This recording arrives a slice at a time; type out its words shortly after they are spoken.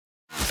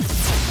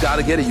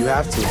gotta get it. You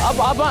have to.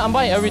 I'm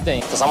buying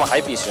everything because I'm a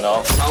hypebeast, you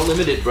know.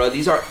 Unlimited, bro.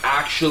 These are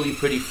actually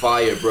pretty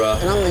fire, bro.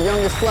 And I'm the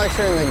youngest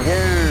flexer in the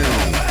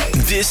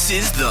game. This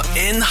is the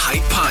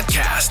N-Hype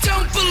Podcast.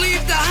 Don't believe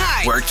the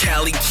hype. Where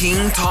Callie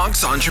King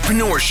talks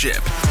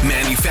entrepreneurship,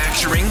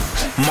 manufacturing,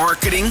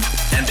 marketing,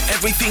 and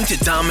everything to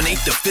dominate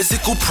the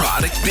physical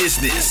product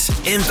business.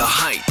 In the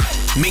hype.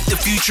 Make the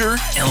future,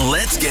 and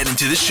let's get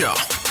into the show.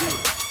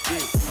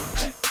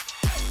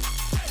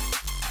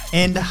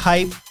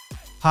 N-Hype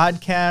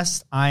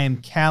Podcast. I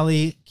am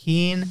Callie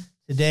Keen.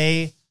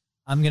 Today,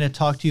 I'm going to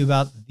talk to you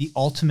about the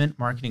ultimate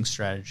marketing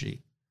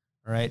strategy.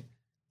 All right.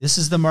 This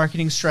is the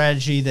marketing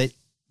strategy that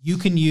you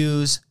can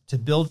use to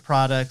build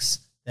products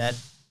that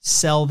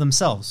sell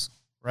themselves,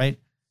 right?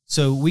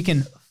 So we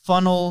can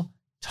funnel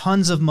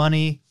tons of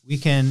money. We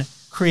can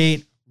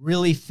create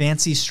really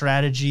fancy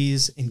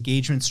strategies,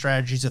 engagement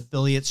strategies,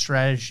 affiliate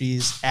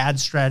strategies, ad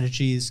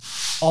strategies,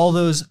 all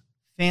those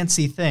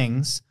fancy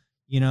things.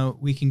 You know,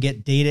 we can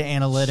get data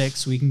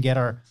analytics. We can get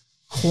our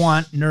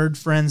quant nerd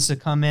friends to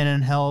come in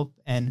and help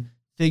and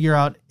figure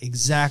out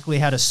exactly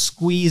how to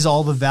squeeze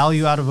all the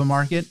value out of a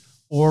market,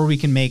 or we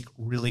can make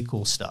really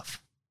cool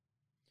stuff.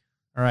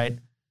 All right.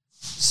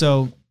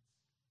 So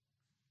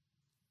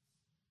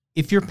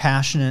if you're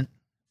passionate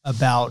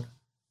about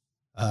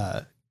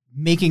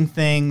making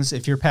things,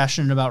 if you're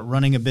passionate about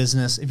running a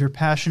business, if you're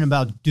passionate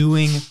about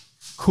doing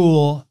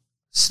cool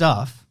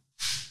stuff,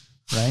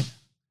 right?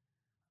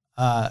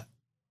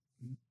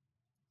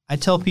 I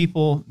tell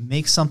people,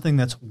 make something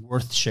that's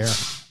worth sharing.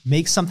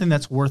 Make something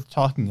that's worth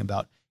talking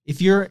about.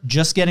 If you're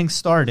just getting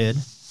started,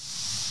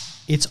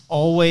 it's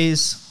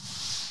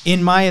always,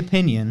 in my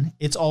opinion,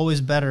 it's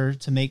always better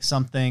to make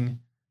something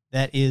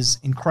that is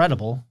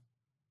incredible,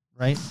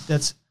 right?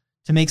 That's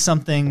to make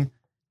something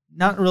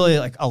not really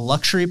like a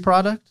luxury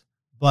product,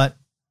 but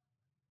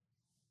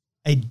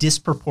a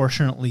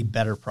disproportionately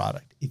better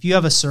product. If you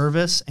have a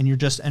service and you're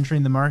just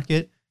entering the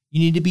market, you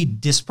need to be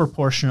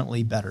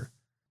disproportionately better.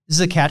 This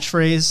is a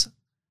catchphrase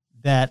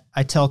that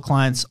I tell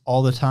clients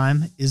all the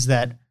time, is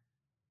that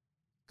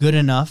good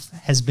enough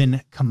has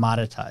been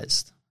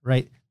commoditized,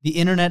 right? The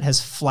internet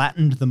has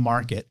flattened the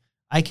market.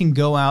 I can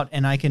go out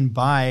and I can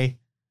buy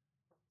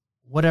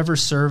whatever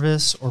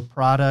service or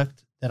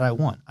product that I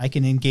want. I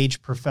can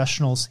engage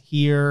professionals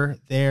here,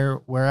 there,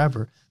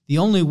 wherever. The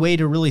only way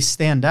to really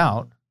stand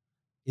out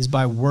is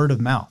by word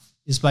of mouth,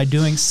 is by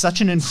doing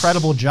such an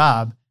incredible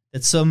job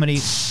that so many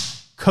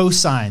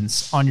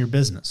cosigns on your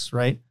business,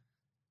 right?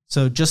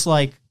 So just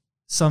like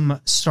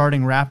some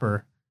starting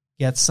rapper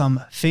gets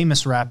some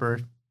famous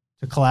rapper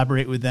to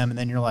collaborate with them, and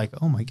then you're like,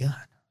 oh my God,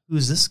 who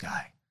is this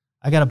guy?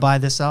 I got to buy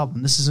this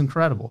album. This is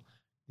incredible.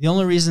 The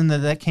only reason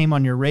that came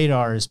on your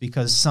radar is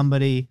because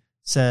somebody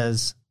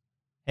says,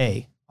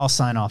 hey, I'll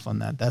sign off on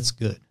that. That's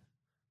good,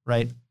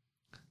 right?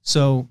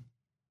 So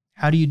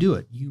how do you do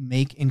it? You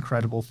make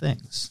incredible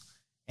things.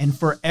 And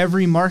for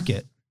every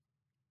market,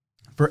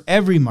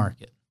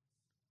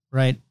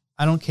 right?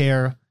 I don't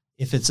care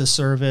if it's a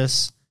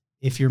service,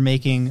 if you're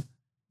making,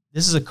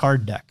 this is a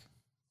card deck,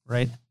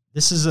 right?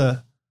 This is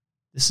a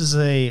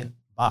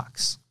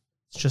box.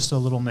 It's just a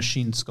little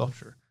machine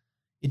sculpture.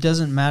 It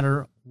doesn't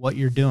matter what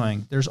you're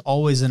doing. There's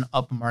always an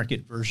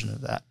upmarket version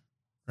of that,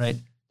 right?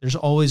 There's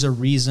always a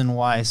reason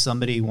why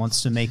somebody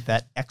wants to make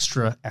that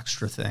extra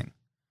thing,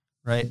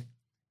 right?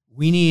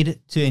 We need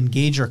to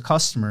engage our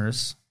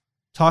customers,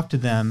 talk to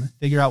them,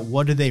 figure out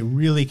what do they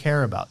really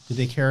care about. Do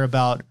they care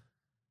about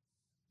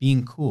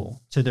being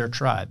cool to their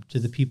tribe, to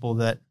the people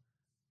that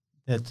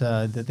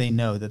they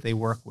know, that they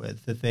work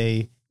with, that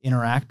they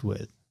interact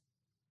with?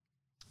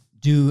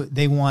 Do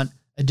they want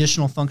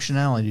additional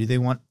functionality? Do they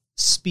want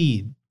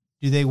speed?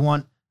 Do they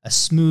want a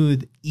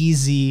smooth,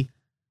 easy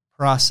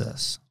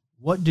process?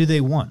 What do they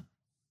want,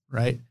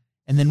 right?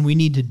 And then we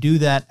need to do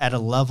that at a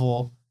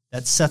level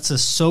that sets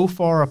us so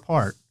far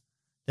apart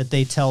that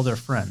they tell their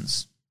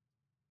friends.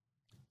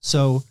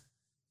 So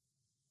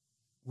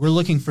we're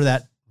looking for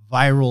that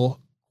viral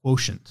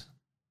quotient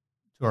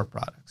to our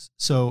products.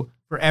 So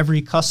for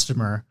every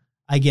customer,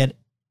 I get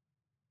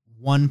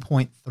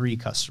 1.3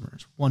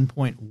 customers,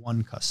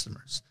 1.1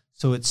 customers.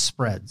 So it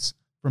spreads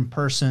from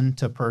person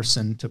to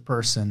person to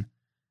person.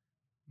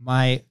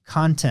 My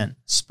content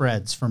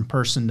spreads from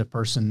person to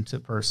person to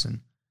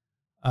person.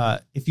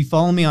 If you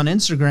follow me on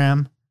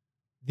Instagram,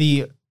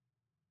 the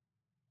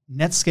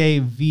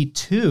Netscape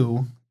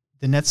V2,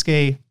 the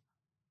Netscape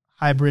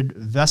hybrid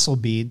vessel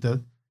bead,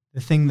 the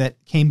thing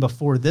that came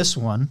before this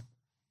one,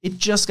 it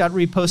just got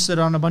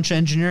reposted on a bunch of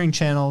engineering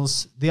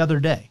channels the other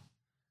day.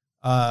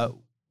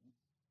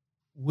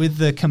 With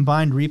the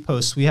combined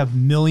reposts, we have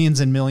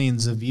millions and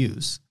millions of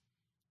views.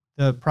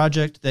 The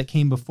project that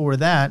came before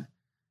that,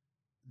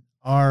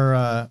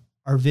 our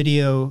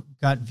video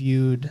got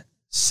viewed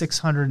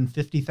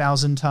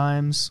 650,000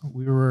 times.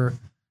 We were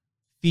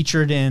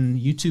featured in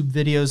YouTube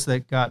videos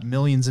that got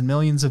millions and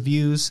millions of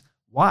views.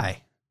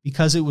 Why?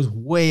 Because it was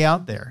way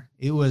out there.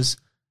 It was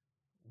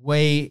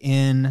way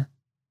in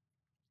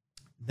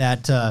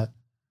that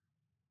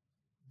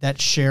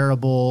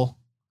shareable,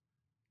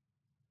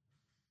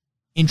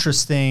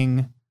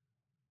 interesting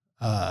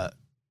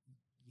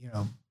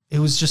it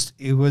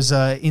was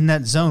in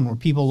that zone where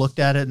people looked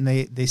at it and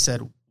they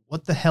said,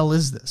 what the hell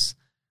is this?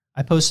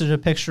 I posted a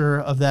picture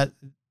of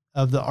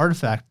the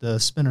artifact, the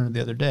spinner,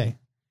 the other day.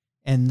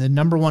 And the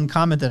number one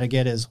comment that I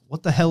get is,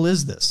 what the hell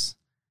is this?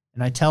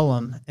 And I tell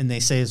them, and they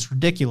say it's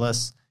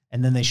ridiculous,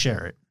 and then they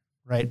share it,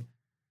 right?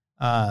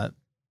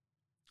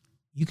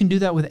 You can do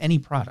that with any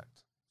product.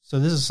 So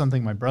this is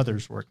something my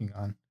brother's working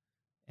on.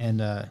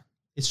 And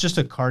it's just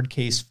a card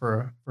case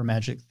for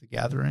Magic the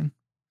Gathering.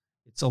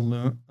 It's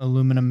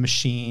aluminum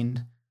machined,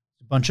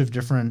 a bunch of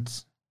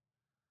different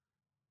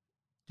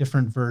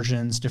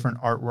versions,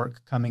 different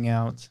artwork coming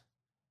out.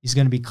 He's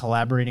going to be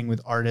collaborating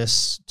with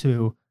artists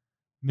to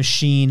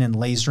machine and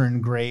laser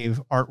engrave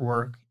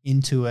artwork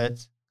into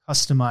it,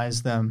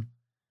 customize them.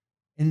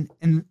 And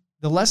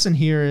the lesson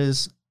here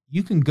is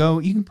you can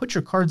put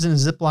your cards in a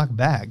Ziploc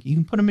bag. You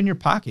can put them in your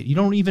pocket. You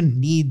don't even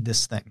need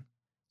this thing.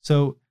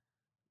 So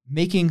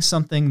making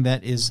something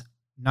that is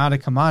not a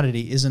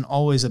commodity isn't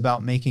always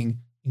about making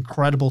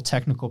incredible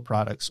technical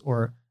products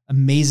or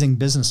amazing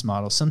business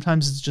models.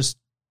 Sometimes it's just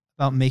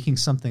about making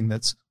something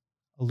that's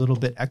a little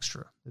bit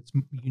extra, that's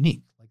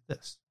unique, like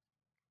this.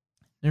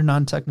 They're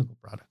non-technical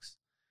products.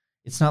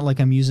 It's not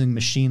like I'm using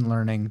machine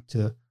learning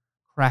to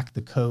crack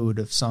the code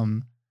of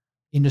some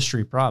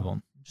industry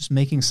problem. I'm just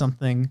making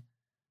something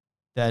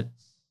that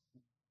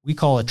we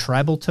call a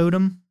tribal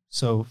totem.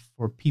 So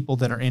for people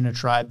that are in a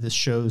tribe, this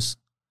shows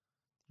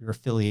your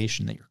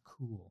affiliation, that you're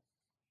cool.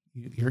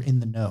 You're in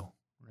the know,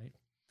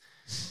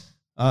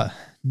 right?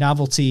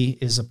 Novelty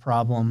is a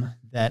problem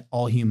that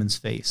all humans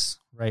face,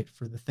 right?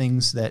 For the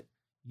things that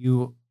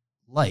you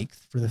like,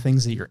 for the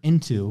things that you're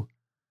into,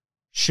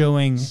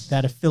 showing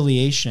that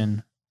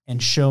affiliation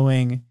and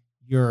showing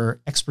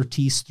your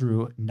expertise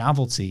through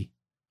novelty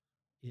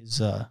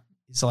is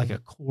like a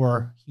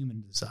core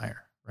human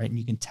desire, right? And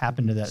you can tap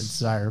into that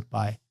desire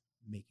by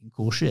making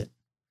cool shit.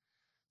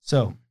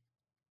 So,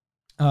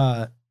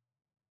 at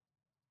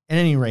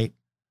any rate,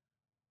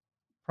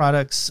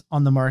 products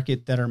on the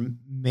market that are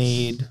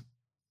made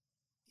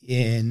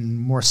in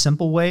more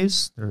simple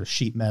ways, they're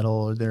sheet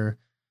metal or they're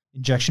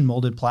injection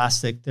molded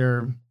plastic,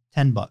 they're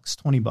 $10,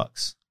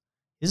 $20.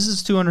 This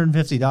is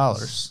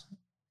 $250.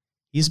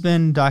 He's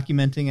been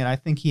documenting it. I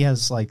think he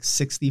has like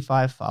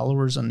 65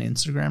 followers on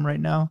Instagram right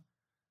now.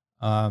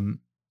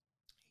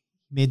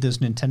 Made those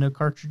Nintendo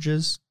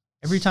cartridges.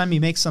 Every time he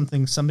makes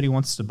something, somebody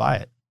wants to buy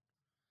it.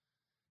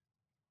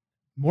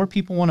 More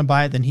people want to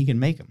buy it than he can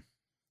make them.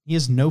 He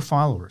has no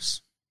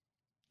followers.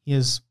 He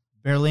has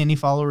barely any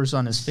followers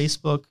on his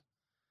Facebook.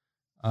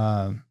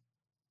 But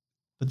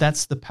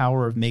that's the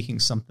power of making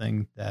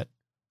something that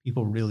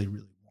people really,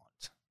 really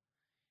want.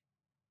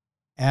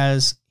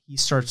 As he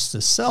starts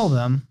to sell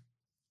them,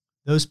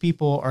 those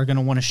people are going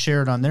to want to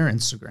share it on their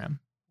Instagram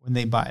when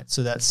they buy it.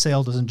 So that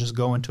sale doesn't just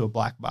go into a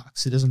black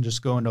box. It doesn't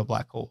just go into a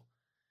black hole.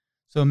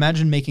 So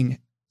imagine making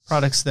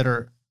products that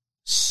are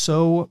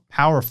so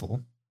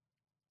powerful.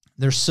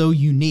 They're so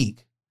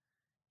unique.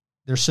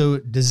 They're so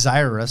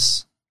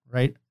desirous,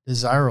 right?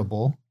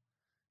 Desirable,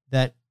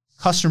 that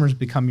customers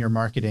become your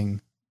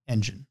marketing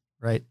engine,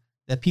 right?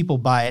 That people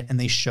buy it and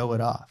they show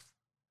it off,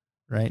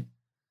 right?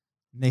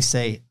 And they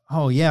say,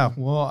 oh yeah,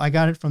 well, I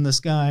got it from this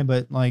guy,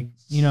 but like,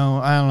 I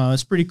don't know,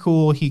 it's pretty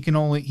cool. He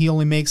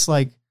only makes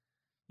like,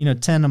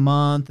 10 a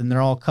month and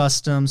they're all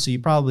custom. So you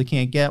probably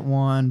can't get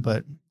one,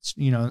 but it's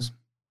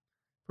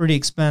pretty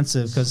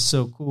expensive because it's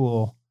so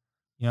cool.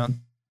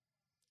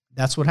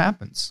 That's what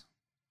happens.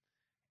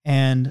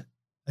 And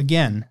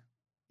again,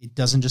 it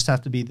doesn't just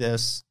have to be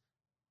this.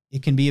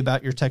 It can be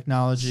about your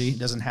technology. It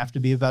doesn't have to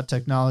be about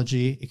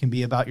technology. It can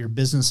be about your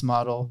business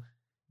model.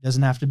 It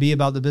doesn't have to be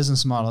about the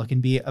business model. It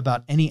can be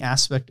about any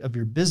aspect of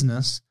your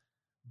business.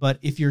 But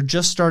if you're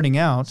just starting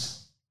out,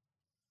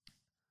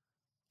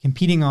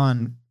 competing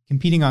on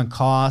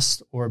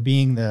cost or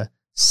being the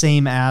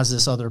same as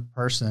this other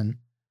person,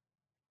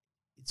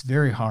 it's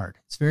very hard.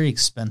 It's very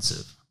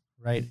expensive,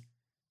 right?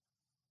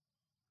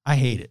 I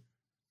hate it,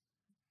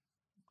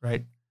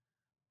 right?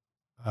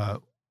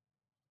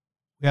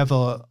 We have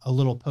a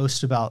little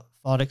post about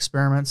thought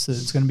experiments that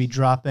it's going to be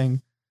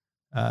dropping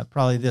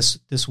probably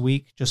this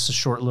week, just a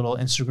short little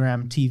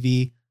Instagram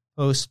TV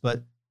post.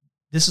 But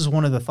this is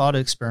one of the thought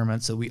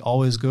experiments that we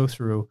always go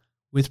through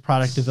with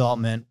product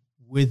development,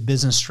 with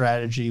business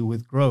strategy,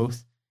 with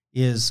growth,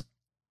 is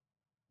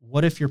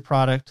what if your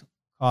product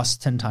costs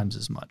 10 times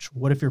as much?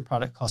 What if your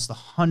product costs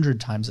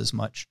 100 times as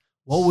much?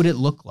 What would it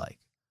look like?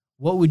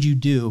 What would you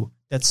do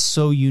that's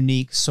so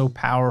unique, so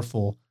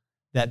powerful,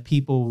 that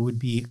people would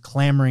be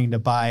clamoring to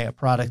buy a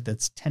product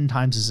that's 10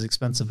 times as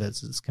expensive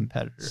as its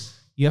competitor?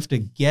 You have to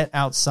get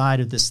outside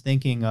of this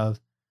thinking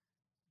of,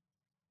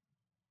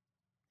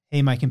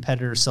 hey, my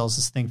competitor sells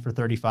this thing for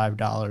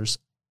 $35.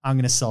 I'm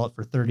going to sell it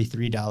for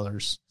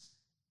 $33.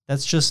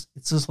 It's just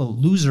a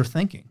loser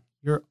thinking.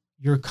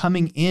 You're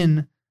coming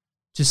in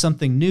to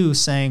something new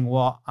saying,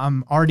 well,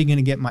 I'm already going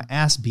to get my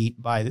ass beat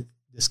by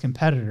this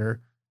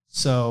competitor,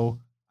 so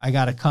I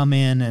got to come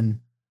in and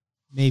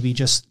maybe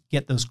just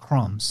get those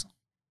crumbs.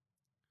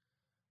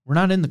 We're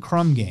not in the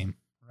crumb game,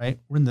 right?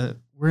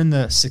 We're we're in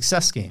the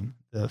success game,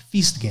 the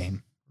feast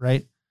game,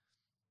 right?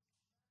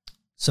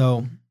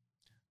 So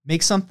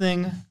make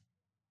something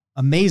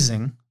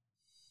amazing,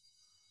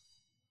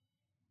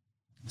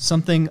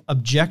 something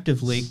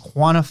objectively,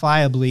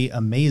 quantifiably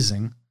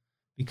amazing,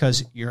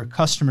 because your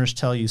customers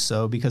tell you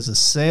so, because the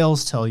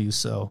sales tell you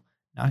so,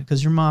 not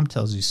because your mom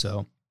tells you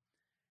so.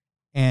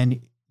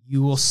 And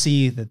you will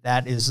see that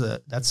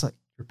that's like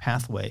your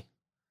pathway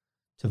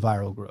to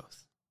viral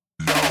growth.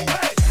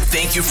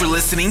 Thank you for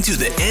listening to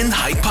the End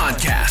Hype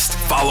Podcast.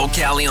 Follow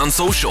Callie on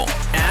social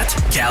at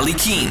Callie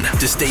Keen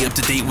to stay up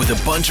to date with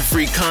a bunch of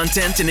free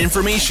content and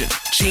information.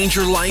 Change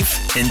your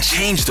life and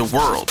change the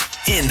world.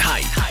 End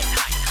Hype.